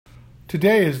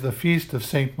Today is the feast of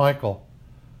St. Michael,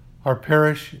 our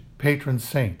parish patron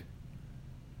saint.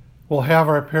 We'll have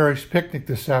our parish picnic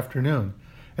this afternoon,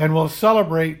 and we'll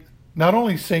celebrate not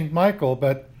only St. Michael,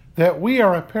 but that we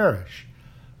are a parish,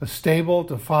 a stable,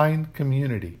 defined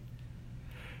community.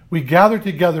 We gather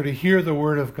together to hear the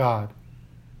Word of God.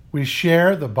 We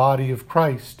share the body of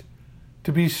Christ,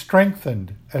 to be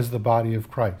strengthened as the body of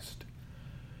Christ.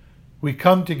 We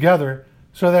come together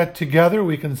so that together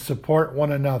we can support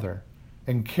one another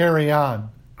and carry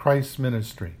on Christ's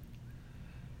ministry.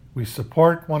 We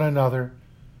support one another,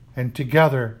 and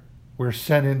together we're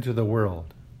sent into the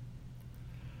world.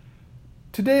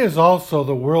 Today is also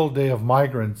the World Day of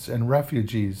Migrants and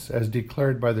Refugees, as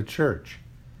declared by the Church.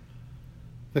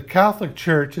 The Catholic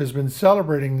Church has been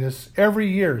celebrating this every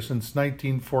year since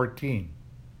 1914.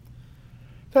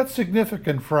 That's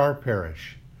significant for our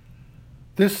parish.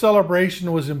 This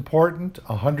celebration was important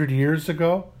 100 years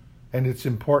ago, and it's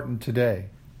important today.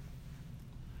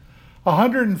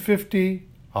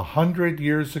 100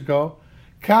 years ago,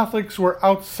 Catholics were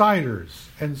outsiders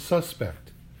and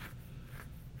suspect.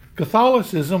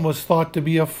 Catholicism was thought to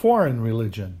be a foreign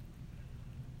religion.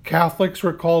 Catholics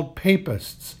were called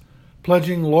papists,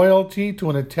 pledging loyalty to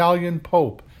an Italian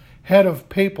pope, head of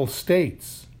papal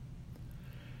states.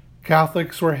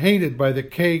 Catholics were hated by the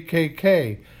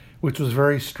KKK, which was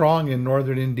very strong in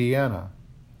northern Indiana.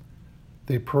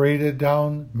 They paraded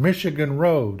down Michigan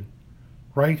Road,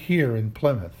 right here in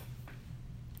Plymouth.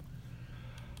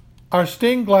 Our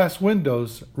stained glass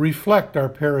windows reflect our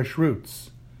parish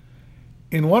roots.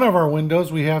 In one of our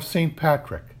windows we have St.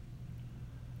 Patrick.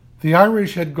 The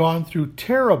Irish had gone through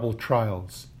terrible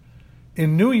trials.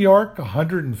 In New York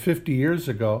 150 years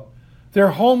ago,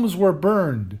 their homes were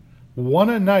burned, one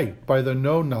a night by the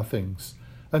Know-Nothings,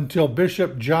 until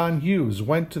Bishop John Hughes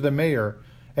went to the mayor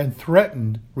and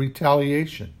threatened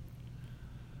retaliation.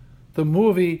 The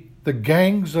movie The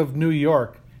Gangs of New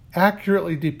York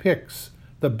accurately depicts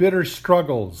the bitter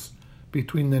struggles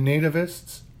between the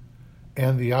nativists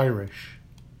and the Irish.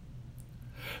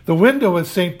 The window with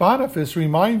St. Boniface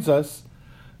reminds us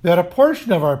that a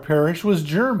portion of our parish was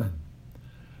German.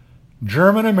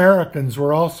 German Americans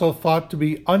were also thought to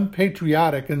be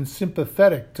unpatriotic and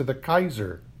sympathetic to the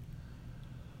Kaiser.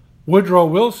 Woodrow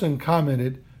Wilson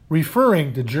commented,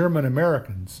 referring to German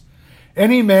Americans,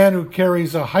 "Any man who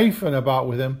carries a hyphen about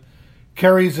with him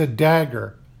carries a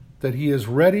dagger that he is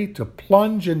ready to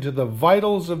plunge into the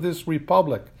vitals of this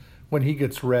republic when he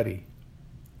gets ready."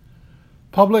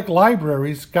 Public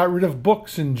libraries got rid of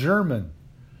books in German.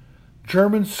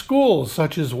 German schools,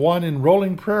 such as one in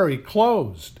Rolling Prairie,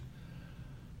 closed.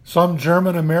 Some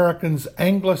German Americans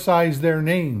anglicized their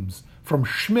names from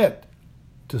Schmidt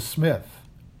to Smith.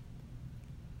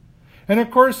 And of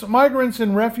course, migrants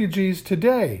and refugees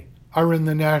today are in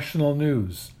the national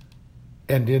news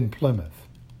and in Plymouth.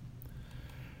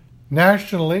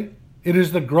 Nationally, it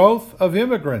is the growth of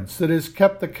immigrants that has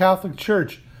kept the Catholic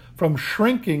Church from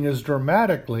shrinking as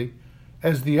dramatically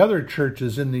as the other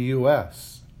churches in the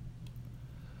U.S.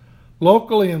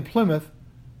 Locally in Plymouth,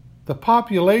 the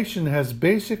population has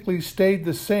basically stayed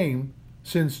the same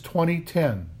since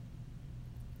 2010.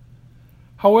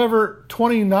 However,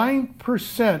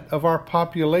 29% of our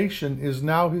population is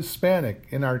now Hispanic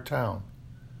in our town.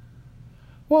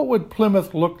 What would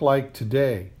Plymouth look like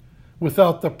today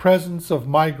without the presence of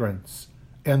migrants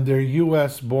and their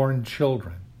U.S.-born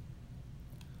children?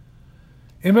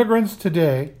 Immigrants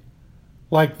today,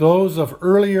 like those of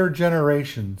earlier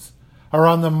generations, are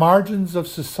on the margins of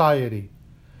society,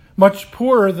 much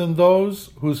poorer than those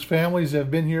whose families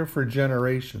have been here for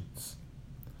generations.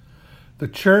 The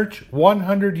Church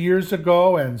 100 years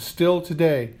ago and still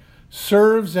today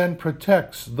serves and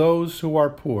protects those who are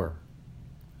poor.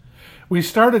 We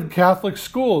started Catholic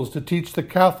schools to teach the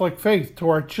Catholic faith to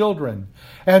our children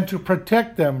and to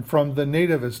protect them from the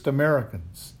nativist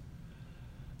Americans.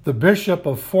 The Bishop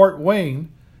of Fort Wayne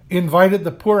invited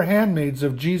the poor handmaids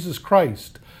of Jesus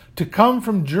Christ to come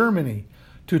from Germany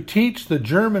to teach the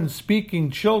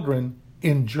German-speaking children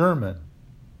in German.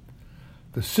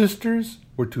 The sisters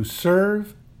were to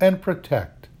serve and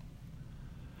protect.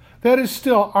 That is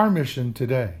still our mission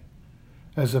today.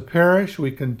 As a parish,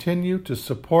 we continue to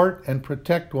support and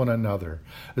protect one another,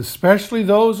 especially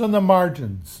those on the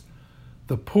margins,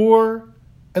 the poor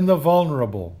and the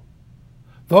vulnerable,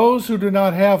 those who do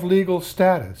not have legal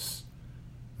status,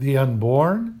 the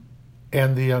unborn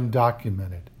and the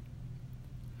undocumented.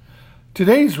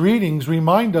 Today's readings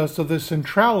remind us of the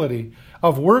centrality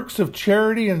of works of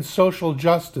charity and social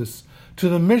justice to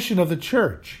the mission of the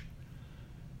Church.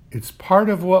 It's part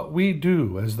of what we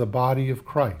do as the body of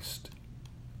Christ.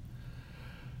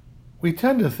 We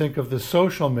tend to think of the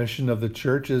social mission of the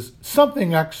church as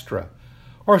something extra,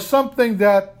 or something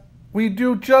that we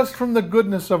do just from the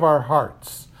goodness of our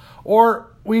hearts,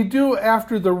 or we do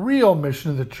after the real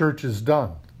mission of the church is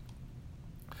done.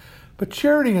 But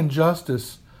charity and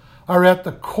justice are at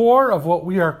the core of what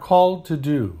we are called to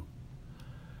do.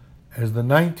 As the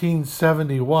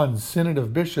 1971 Synod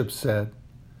of Bishops said,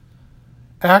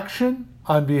 action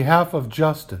on behalf of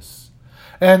justice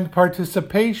and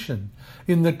participation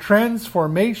in the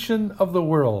transformation of the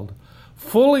world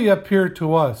fully appear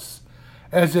to us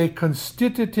as a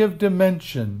constitutive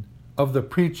dimension of the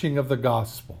preaching of the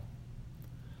gospel.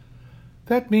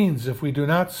 That means if we do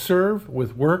not serve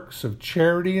with works of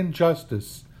charity and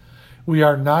justice, we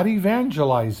are not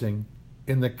evangelizing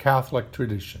in the Catholic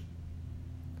tradition.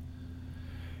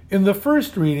 In the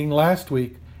first reading last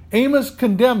week, Amos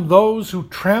condemned those who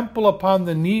trample upon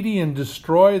the needy and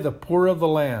destroy the poor of the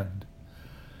land.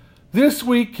 This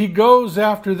week he goes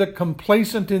after the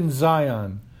complacent in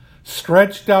Zion,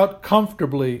 stretched out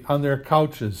comfortably on their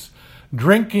couches,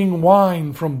 drinking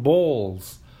wine from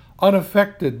bowls,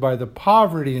 unaffected by the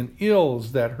poverty and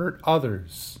ills that hurt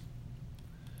others.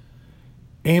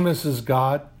 Amos's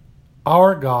God,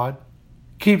 our God,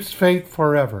 keeps faith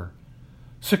forever,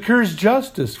 secures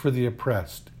justice for the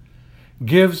oppressed,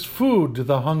 gives food to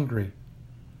the hungry,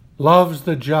 loves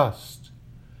the just,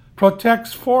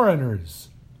 protects foreigners,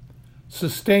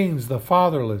 sustains the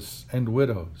fatherless and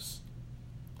widows.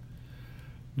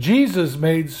 Jesus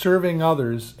made serving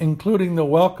others, including the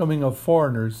welcoming of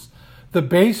foreigners, the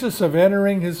basis of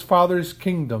entering his Father's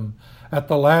kingdom at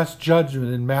the last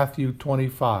judgment in Matthew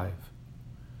 25.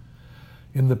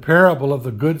 In the parable of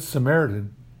the Good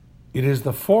Samaritan, it is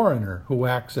the foreigner who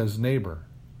acts as neighbor.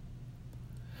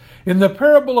 In the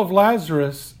parable of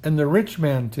Lazarus and the rich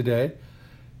man today,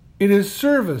 it is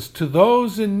service to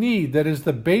those in need that is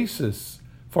the basis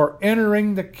for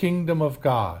entering the kingdom of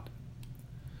God.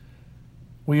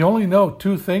 We only know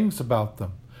two things about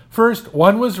them. First,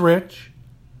 one was rich,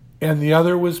 and the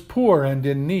other was poor and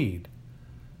in need.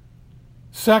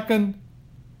 Second,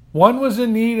 one was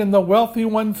in need and the wealthy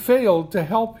one failed to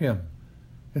help him,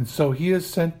 and so he is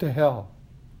sent to hell.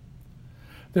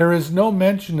 There is no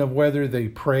mention of whether they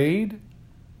prayed,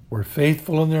 were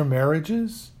faithful in their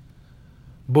marriages,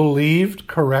 believed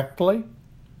correctly,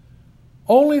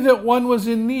 only that one was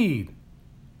in need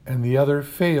and the other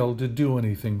failed to do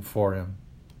anything for him.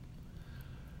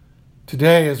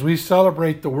 Today, as we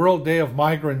celebrate the World Day of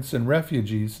Migrants and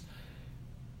Refugees,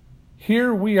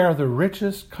 here we are the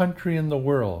richest country in the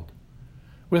world,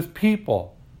 with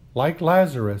people like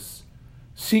Lazarus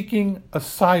seeking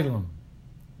asylum.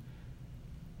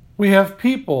 We have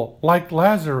people like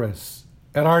Lazarus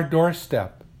at our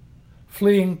doorstep,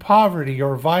 fleeing poverty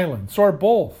or violence, or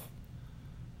both.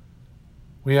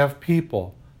 We have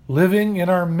people living in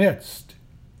our midst,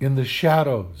 in the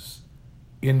shadows,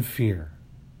 in fear.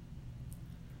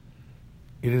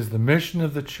 It is the mission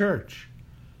of the church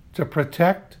to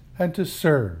protect and to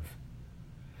serve.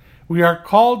 We are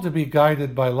called to be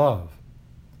guided by love.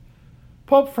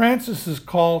 Pope Francis's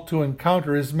call to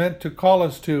encounter is meant to call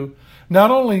us to not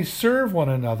only serve one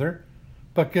another,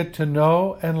 but get to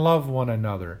know and love one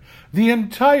another. The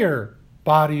entire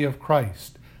body of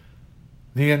Christ,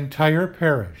 the entire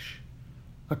parish,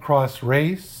 across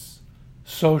race,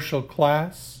 social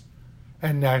class,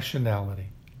 and nationality.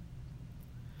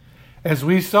 As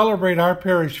we celebrate our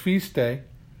parish feast day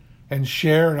and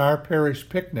share in our parish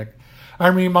picnic,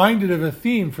 I'm reminded of a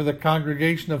theme for the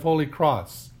Congregation of Holy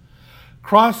Cross: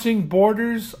 crossing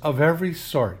borders of every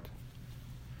sort.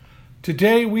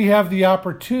 Today we have the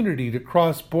opportunity to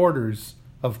cross borders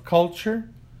of culture,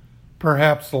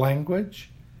 perhaps language,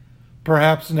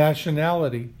 perhaps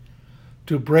nationality,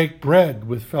 to break bread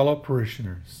with fellow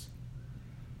parishioners.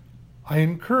 I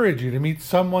encourage you to meet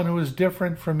someone who is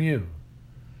different from you.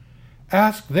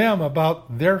 Ask them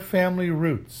about their family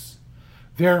roots,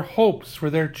 their hopes for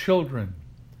their children,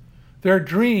 their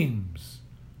dreams,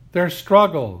 their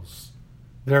struggles,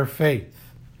 their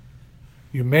faith.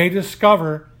 You may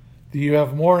discover that you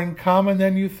have more in common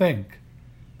than you think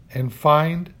and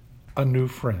find a new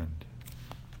friend.